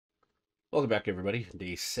Welcome back, everybody.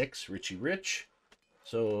 Day 6, Richie Rich.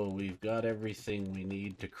 So we've got everything we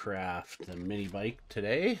need to craft the mini bike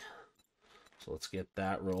today. So let's get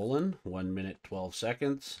that rolling. 1 minute, 12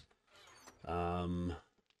 seconds.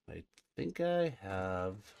 I think I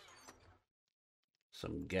have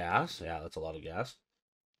some gas. Yeah, that's a lot of gas.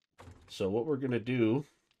 So what we're going to do,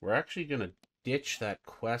 we're actually going to ditch that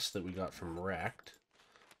quest that we got from Wrecked.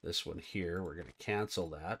 This one here, we're going to cancel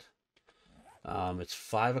that. It's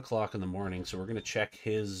 5 o'clock in the morning, so we're going to check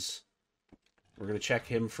his... We're going to check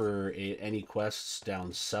him for any quests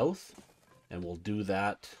down south, and we'll do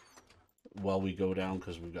that while we go down,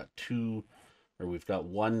 because we've got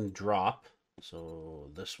one drop.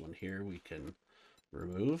 So this one here we can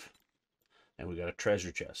remove, and we got a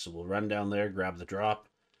treasure chest. So we'll run down there, grab the drop,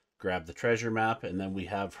 grab the treasure map, and then we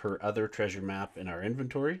have her other treasure map in our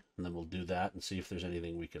inventory, and then we'll do that and see if there's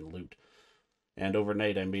anything we can loot. And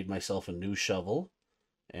overnight I made myself a new shovel,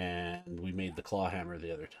 and we made the claw hammer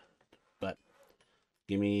the other time. But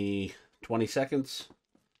give me 20 seconds,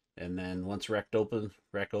 and then once Rec opens,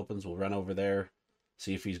 we'll run over there,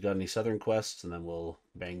 see if he's got any southern quests, and then we'll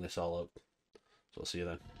bang this all out. So I'll see you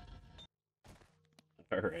then.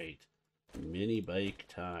 Alright, mini bike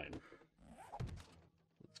time.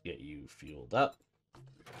 Let's get you fueled up,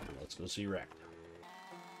 and let's go see Rec.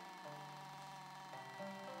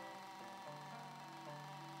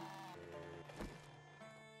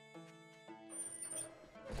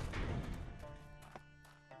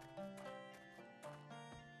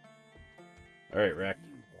 Alright, Rec. Do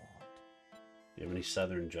you have any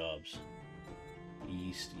southern jobs?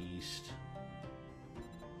 East.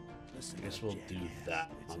 I guess we'll do that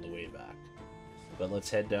on the way back. But let's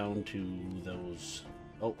head down to those...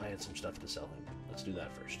 Oh, I had some stuff to sell him. Let's do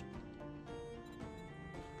that first.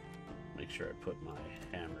 Make sure I put my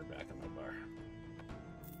hammer back in my bar.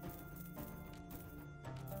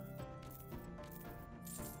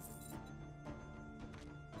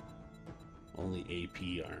 Only AP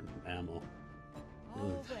ammo.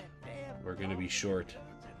 We're gonna be short.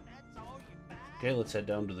 Okay, let's head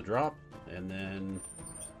down to the drop, and then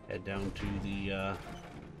head down to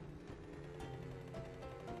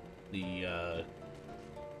the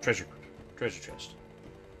treasure chest.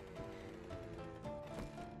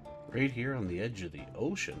 Right here on the edge of the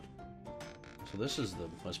ocean. So this is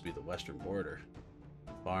must be the western border.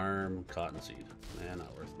 Farm cottonseed.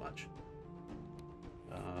 Not worth much.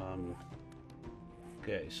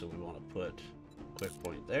 Okay, so we want to put a quick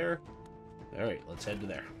point there. Alright, let's head to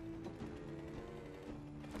there.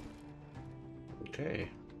 Okay,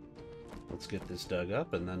 let's get this dug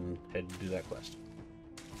up and then head to do that quest.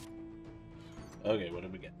 Okay, what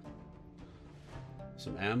did we get?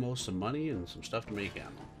 Some ammo, some money, and some stuff to make ammo.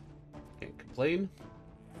 Can't complain.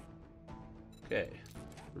 Okay,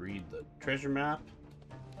 read the treasure map.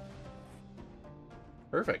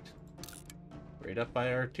 Perfect. Right up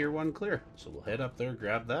by our tier 1 clear. So we'll head up there,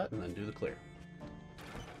 grab that, and then do the clear.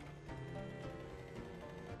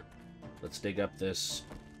 Let's dig up this,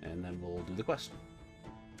 and then we'll do the quest.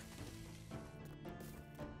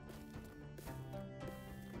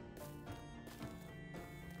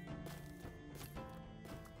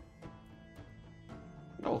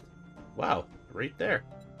 Oh, wow, right there.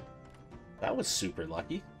 That was super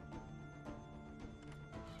lucky.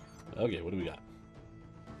 Okay, what do we got?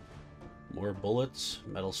 More bullets,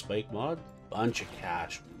 metal spike mod, bunch of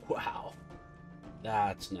cash. Wow,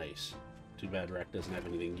 that's nice. Too bad Rec doesn't have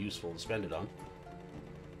anything useful to spend it on.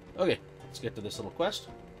 Okay, let's get to this little quest,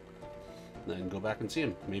 then go back and see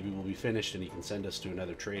him. Maybe we'll be finished and he can send us to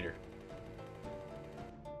another trader.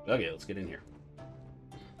 Okay, let's get in here.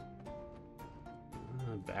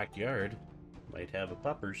 Backyard might have a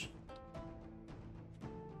puppers. I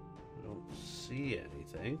don't see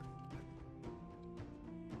anything.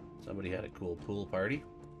 Somebody had a cool pool party.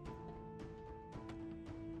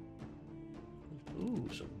 Ooh,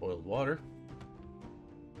 some boiled water.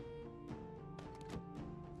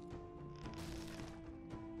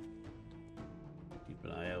 Keep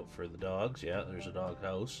an eye out for the dogs. Yeah, there's a dog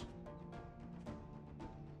house.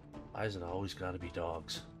 Why is it always got to be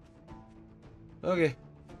dogs? Okay,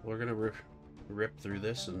 we're gonna rip through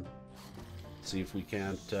this and see if we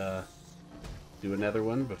can't do another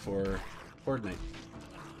one before horde night.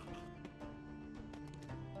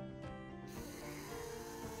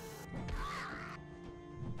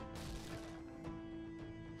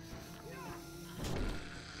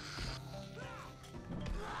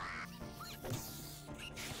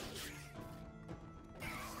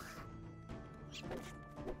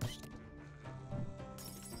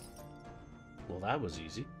 Well, that was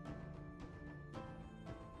easy.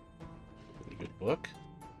 Pretty good book.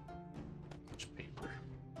 Much paper.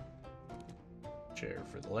 Chair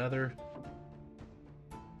for the leather.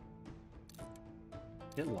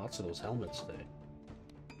 Getting lots of those helmets today.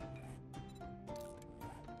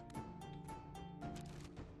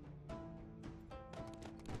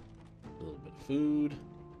 A little bit of food.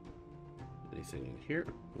 Anything in here?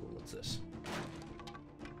 Ooh, what's this?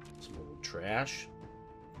 Some old trash.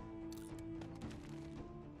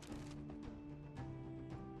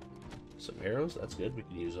 Some arrows, that's good, we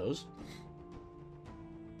can use those.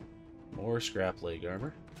 More scrap leg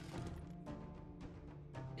armor.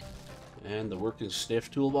 And the working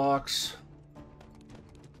stiff toolbox.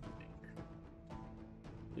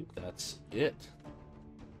 I think that's it.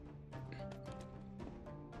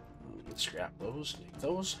 We can scrap those, take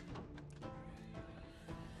those.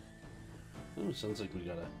 Oh, sounds like we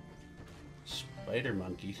got a spider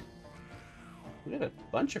monkey. We got a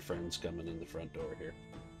bunch of friends coming in the front door here.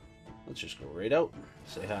 Let's just go right out.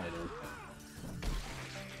 Say hi to him.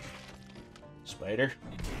 Spider.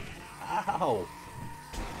 Ow!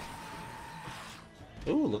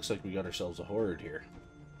 Ooh, looks like we got ourselves a horde here.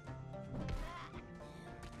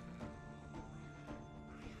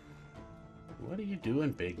 What are you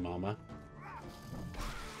doing, Big Mama?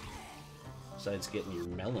 Besides getting your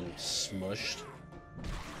melon smushed.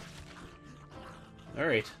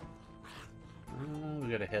 Alright. We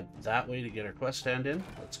gotta head that way to get our quest stand in.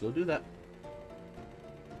 Let's go do that.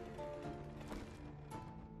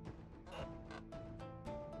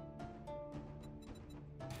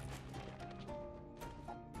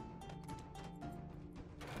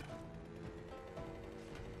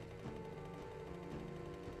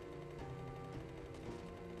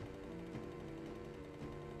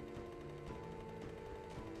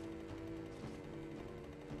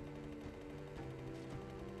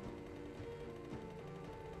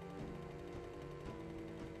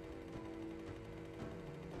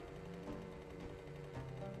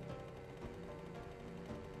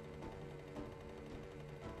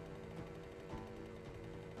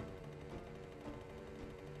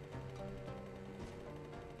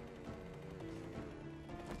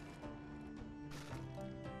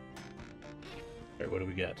 Alright, what do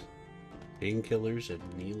we got? Painkillers and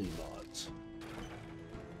melee mods.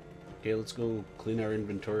 Okay, let's go clean our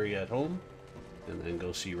inventory at home, and then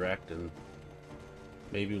go see Rect, and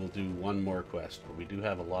maybe we'll do one more quest. But we do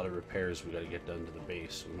have a lot of repairs we gotta get done to the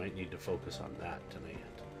base. We might need to focus on that tonight,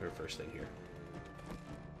 or first thing here.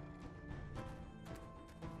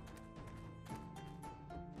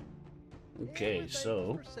 Okay,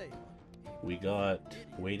 so we got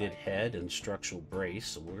weighted head and structural brace,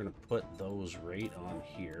 so we're gonna put those right on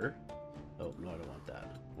here. Oh no, I don't want that.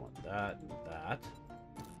 I want that and that.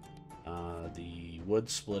 The wood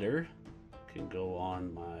splitter can go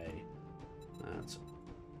on my. That's a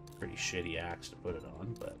pretty shitty axe to put it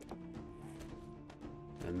on, but.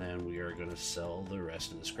 And then we are gonna sell the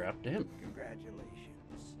rest of the scrap to him.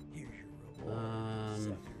 Congratulations. Here's your reward.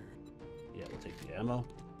 Sucker. Yeah, we'll take the ammo.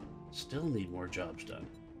 Still need more jobs done.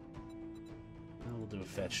 Now we'll do a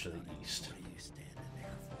fetch to the east. What are you standing there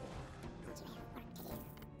for?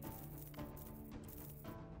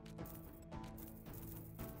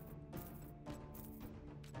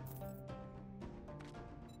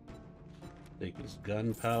 Take his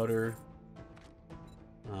gunpowder.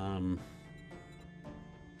 Might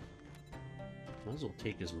as well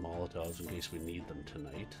take his Molotovs in case we need them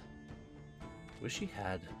tonight. Wish he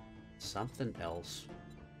had something else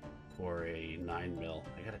for a 9mm.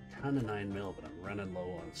 I got a ton of 9mm, but I'm running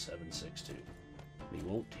low on 7.62. And he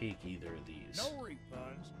won't take either of these. No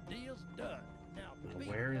refunds. Deal's done. Now,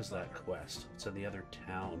 where is that quest? It's in the other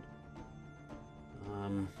town.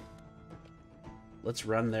 Let's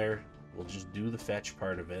run there. We'll just do the fetch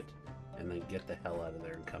part of it, and then get the hell out of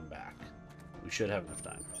there and come back. We should have enough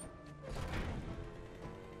time.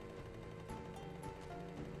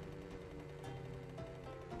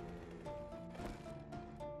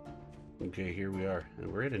 Okay, here we are,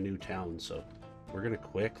 and we're in a new town, so we're gonna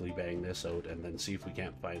quickly bang this out and then see if we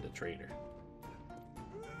can't find a trader.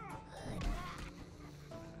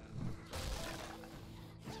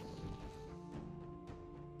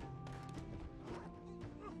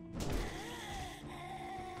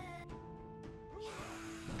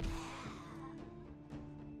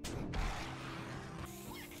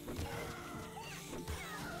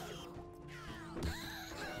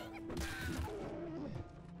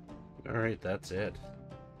 Alright, that's it.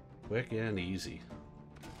 Quick and easy.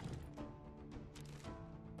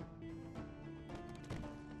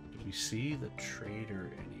 Do we see the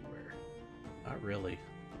trader anywhere? Not really.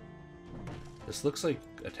 This looks like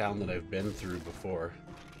a town that I've been through before.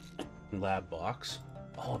 Lab box.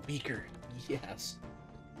 Oh, a beaker. Yes.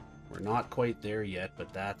 We're not quite there yet,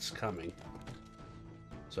 but that's coming.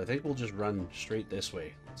 So I think we'll just run straight this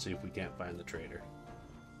way. See if we can't find the trader.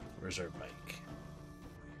 Where's our bike?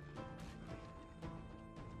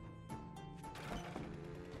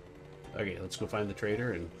 Okay, let's go find the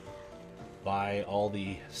trader and buy all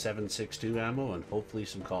the 7.62 ammo and hopefully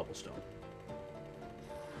some cobblestone.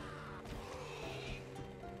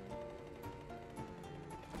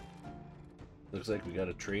 Looks like we got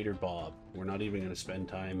a trader Bob. We're not even going to spend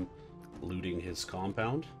time looting his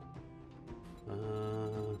compound.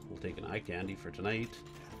 We'll take an eye candy for tonight.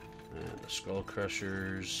 And the skull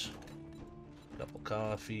crushers. A couple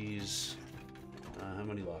coffees. How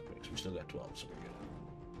many lockpicks? We still got 12, so we're good.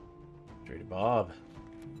 Trader Bob.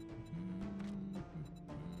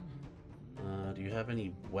 Do you have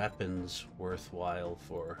any weapons worthwhile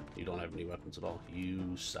for... You don't have any weapons at all.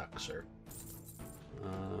 You suck, sir.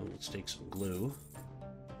 Let's take some glue.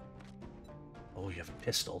 Oh, you have a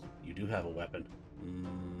pistol. You do have a weapon.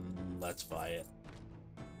 Let's buy it.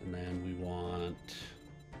 And then we want...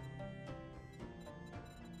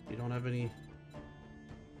 You don't have any...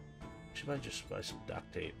 Should I just buy some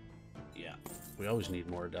duct tape? Yeah, we always need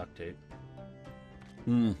more duct tape.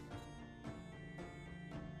 I'm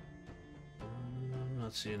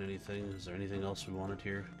not seeing anything. Is there anything else we wanted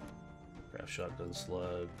here? Craft shotgun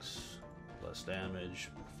slugs. Less damage.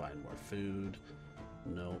 Find more food.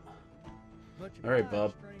 No. Alright,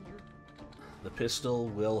 Bob. The pistol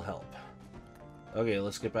will help. Okay,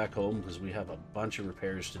 let's get back home because we have a bunch of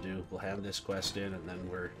repairs to do. We'll hand this quest in and then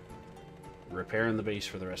we're repairing the base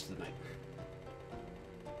for the rest of the night.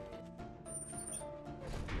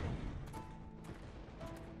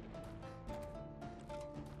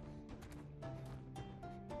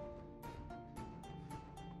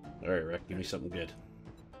 Alright, Rick, give me something good.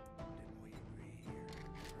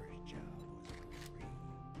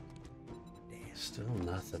 Still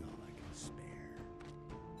nothing.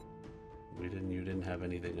 You didn't have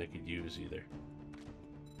anything I could use either.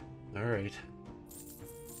 Alright.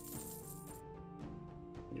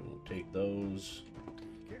 You won't take those.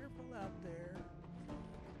 Careful out there.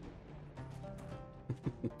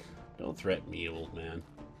 Don't threaten me, old man.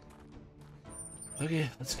 Okay,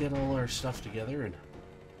 let's get all our stuff together and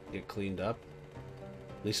get cleaned up.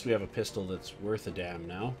 At least we have a pistol that's worth a damn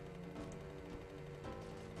now.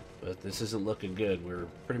 But this isn't looking good. We're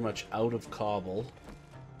pretty much out of cobble.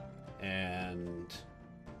 And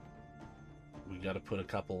we got to put a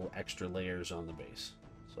couple extra layers on the base.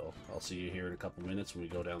 So I'll see you here in a couple minutes when we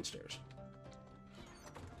go downstairs.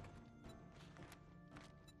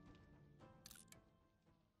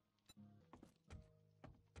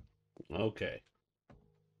 Okay.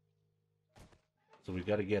 So we've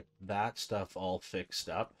got to get that stuff all fixed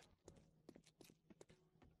up.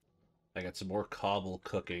 I got some more cobble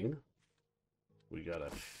cooking. We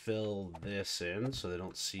gotta fill this in so they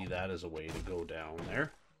don't see that as a way to go down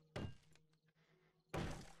there.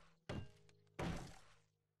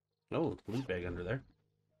 Oh, loot bag under there.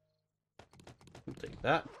 We'll take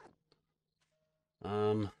that.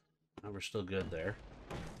 Now we're still good there.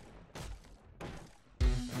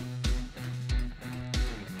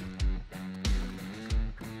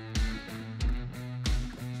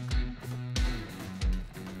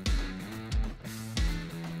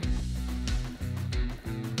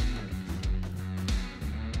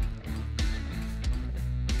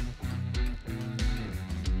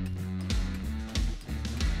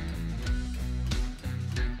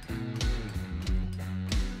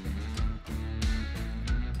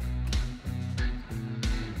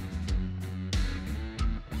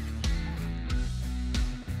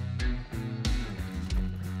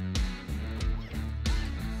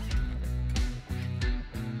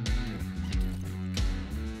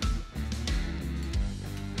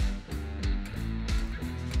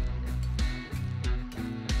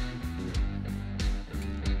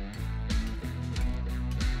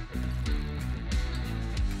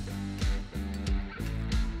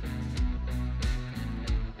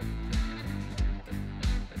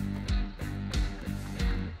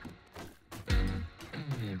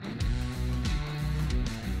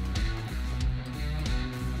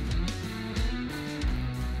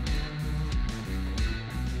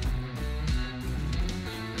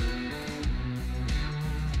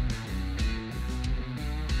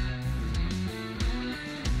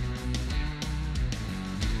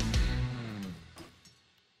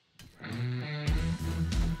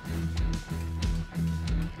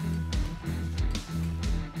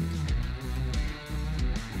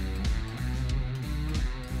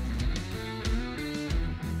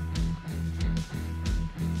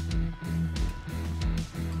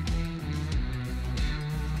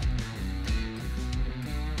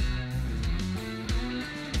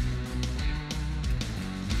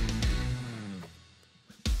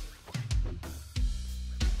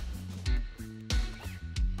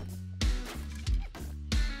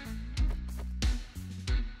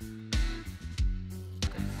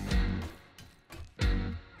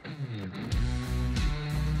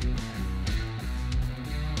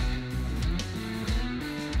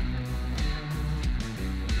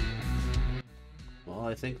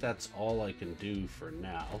 think that's all I can do for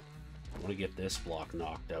now. I want to get this block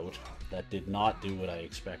knocked out. That did not do what I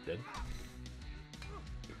expected.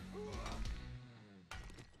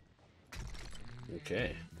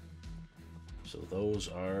 Okay. So those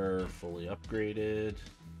are fully upgraded.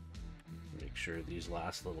 Make sure these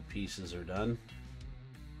last little pieces are done.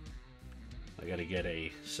 I gotta get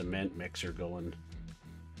a cement mixer going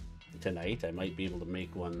tonight. I might be able to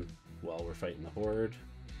make one while we're fighting the horde.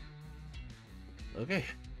 Okay.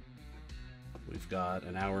 We've got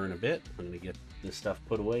an hour and a bit. I'm gonna get this stuff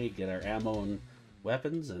put away, get our ammo and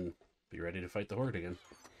weapons, and be ready to fight the horde again.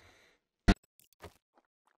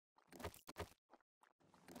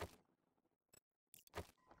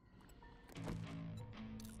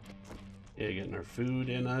 Okay, getting our food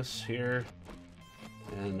in us here.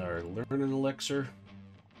 And our learning elixir.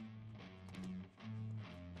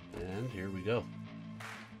 And here we go.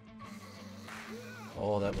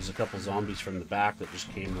 Oh, that was a couple zombies from the back that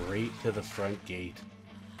just came right to the front gate.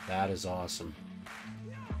 That is awesome.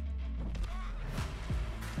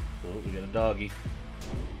 Oh, we got a doggy.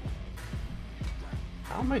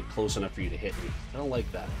 How am I close enough for you to hit me? I don't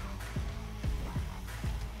like that.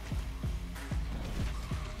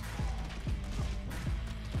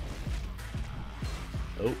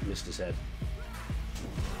 Oh, missed his head.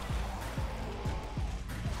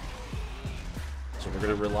 So we're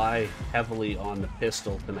going to rely heavily on the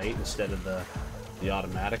pistol tonight instead of the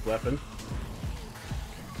automatic weapon.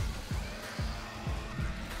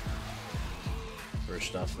 For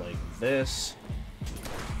stuff like this.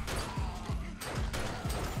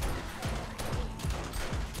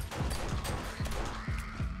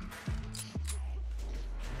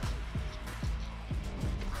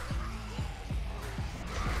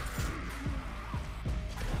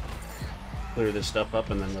 Clear this stuff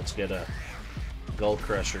up, and then let's get a gull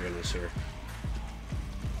crusher in us here.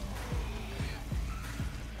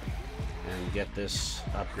 And get this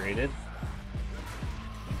upgraded.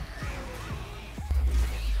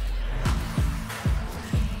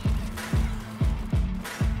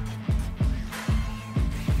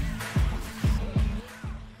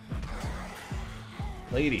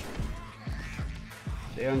 Lady,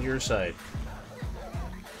 stay on your side.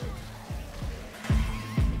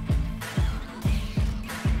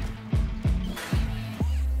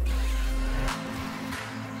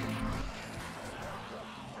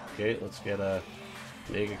 Okay, let's get a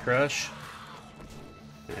Mega Crush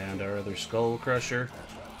and our other Skull Crusher.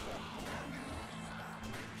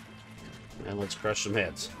 And let's crush some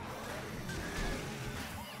heads.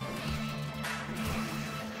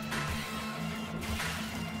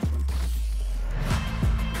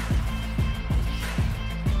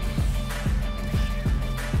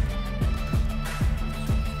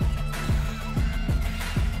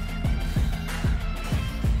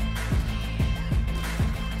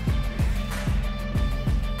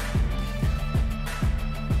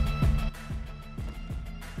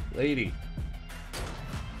 Lady,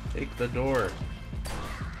 take the door.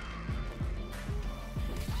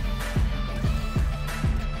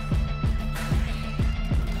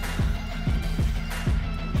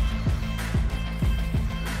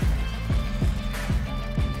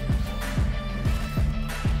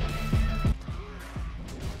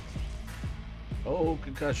 Oh,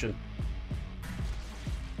 concussion.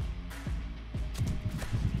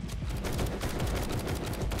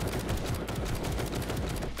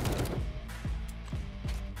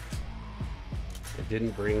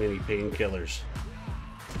 Didn't bring any painkillers.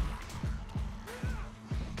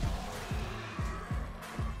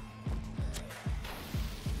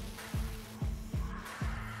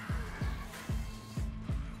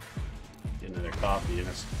 Get another coffee in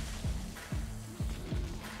us.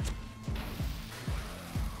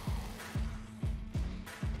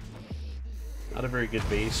 Not a very good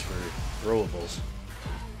base for throwables.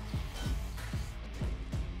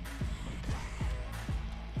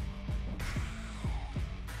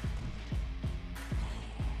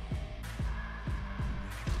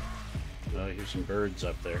 Here's some birds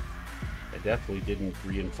up there. I definitely didn't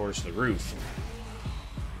reinforce the roof.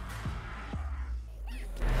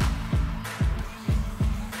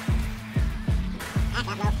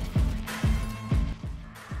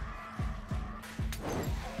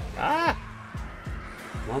 Ah!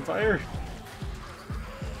 I'm on fire.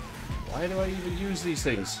 Why do I even use these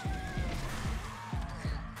things?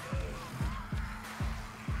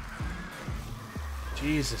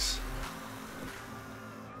 Jesus.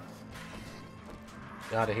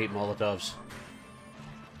 God, I hate Molotovs.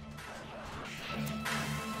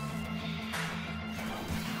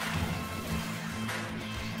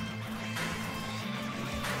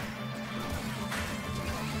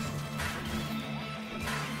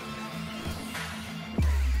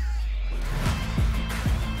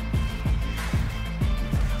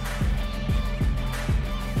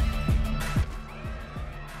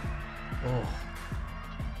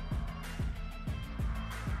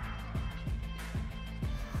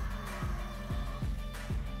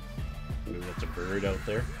 Maybe that's a bird out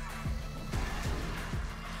there.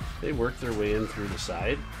 They work their way in through the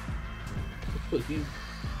side. These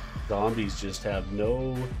zombies just have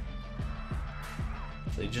no...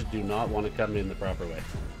 They just do not want to come in the proper way.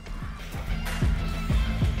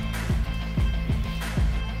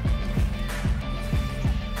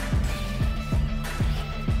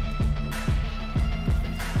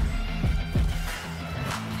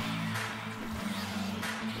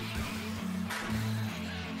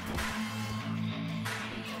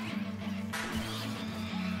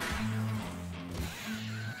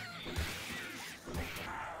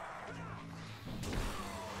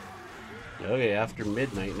 Okay, after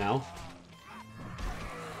midnight now.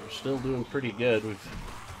 We're still doing pretty good. We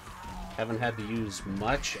haven't had to use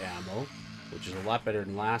much ammo, which is a lot better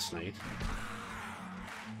than last night.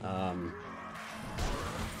 We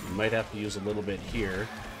might have to use a little bit here.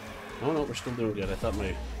 Oh no, we're still doing good. I thought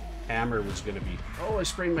my hammer was going to be... Oh, I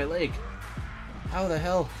sprained my leg. How the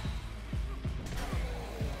hell?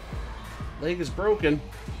 Leg is broken.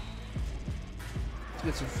 Let's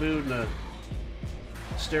get some food and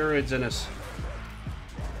steroids in us.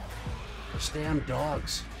 Those damn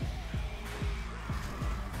dogs.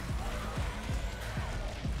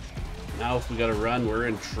 Now if we gotta run, we're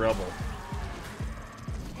in trouble.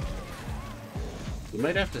 We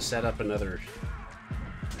might have to set up another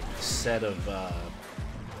set of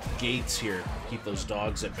gates here. Keep those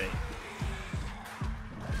dogs at bay.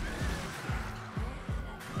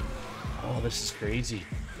 Oh, this is crazy.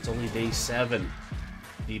 It's only day 7.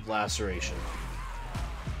 Deep laceration.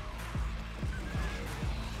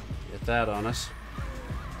 Get that on us.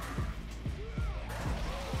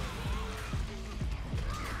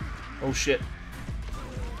 Oh shit.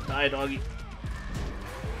 Die, doggy.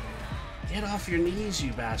 Get off your knees,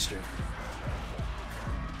 you bastard.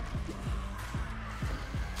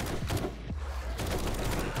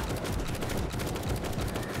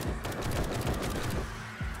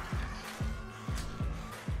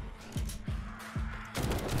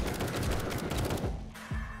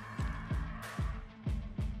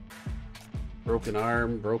 Broken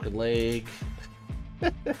arm, broken leg.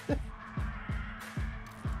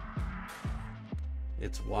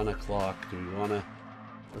 It's 1 o'clock. Do we want to...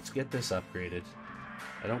 Let's get this upgraded.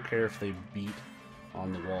 I don't care if they beat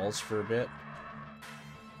on the walls for a bit.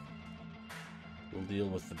 We'll deal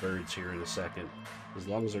with the birds here in a second. As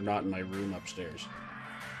long as they're not in my room upstairs.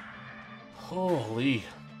 Holy...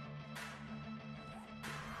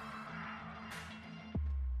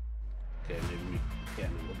 Okay, maybe we can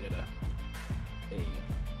and we'll get a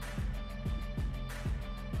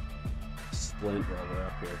splint while we're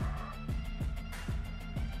up here.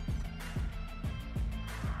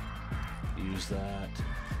 Use that.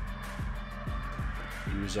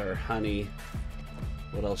 Use our honey.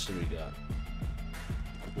 What else do we got?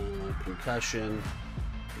 Concussion.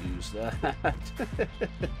 Use that.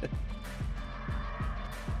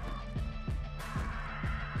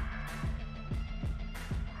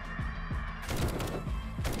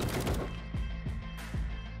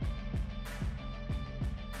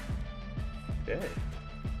 Okay.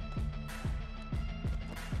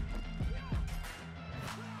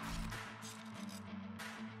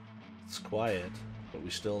 It's quiet, but we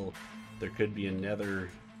still... There could be another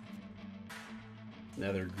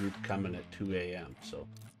group coming at 2 a.m., so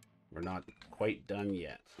we're not quite done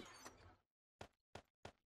yet.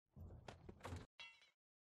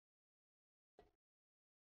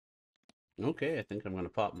 Okay, I think I'm going to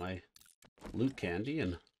pop my loot candy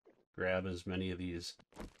and grab as many of these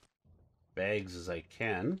bags as I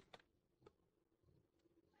can.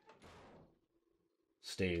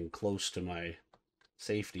 Staying close to my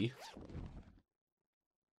safety.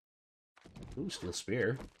 Ooh, steel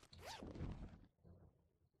spear.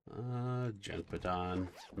 Junk baton.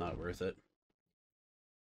 Not worth it.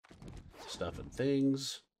 Stuff and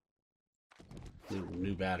things.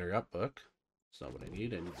 New batter up book. That's not what I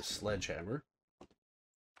need. I need the sledgehammer.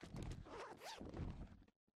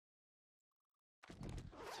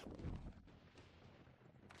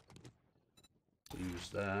 Use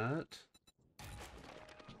that.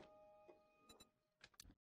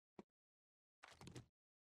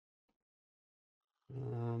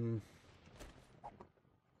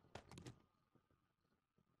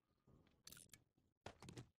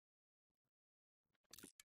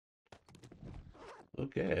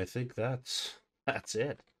 Okay, I think that's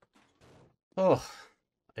it. Oh,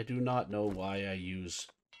 I do not know why I use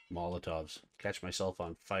Molotovs. Catch myself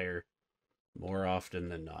on fire more often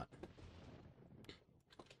than not.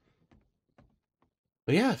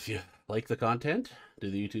 But yeah, if you like the content, do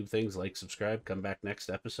the YouTube things, like, subscribe, come back next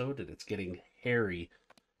episode, and it's getting hairy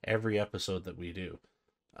every episode that we do.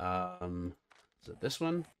 Is it this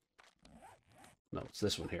one? No, it's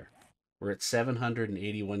this one here. We're at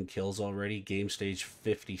 781 kills already. Game stage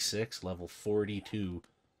 56, level 42,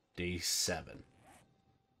 day 7.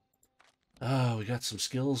 Oh, we got some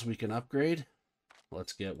skills we can upgrade.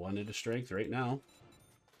 Let's get one into strength right now.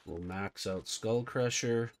 We'll max out Skull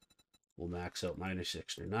Crusher. We'll max out Miner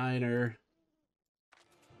 69er.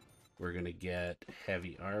 We're going to get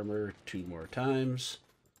Heavy Armor 2 more times.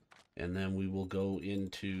 And then we will go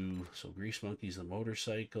into, so Grease Monkey's the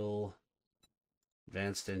motorcycle.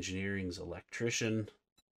 Advanced Engineering's electrician.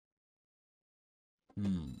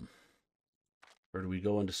 Or do we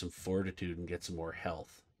go into some fortitude and get some more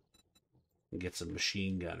health? And get some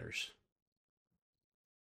machine gunners?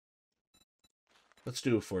 Let's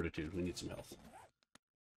do a fortitude. We need some health.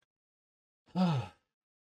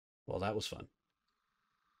 Well, that was fun.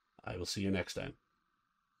 I will see you next time.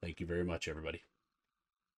 Thank you very much, everybody.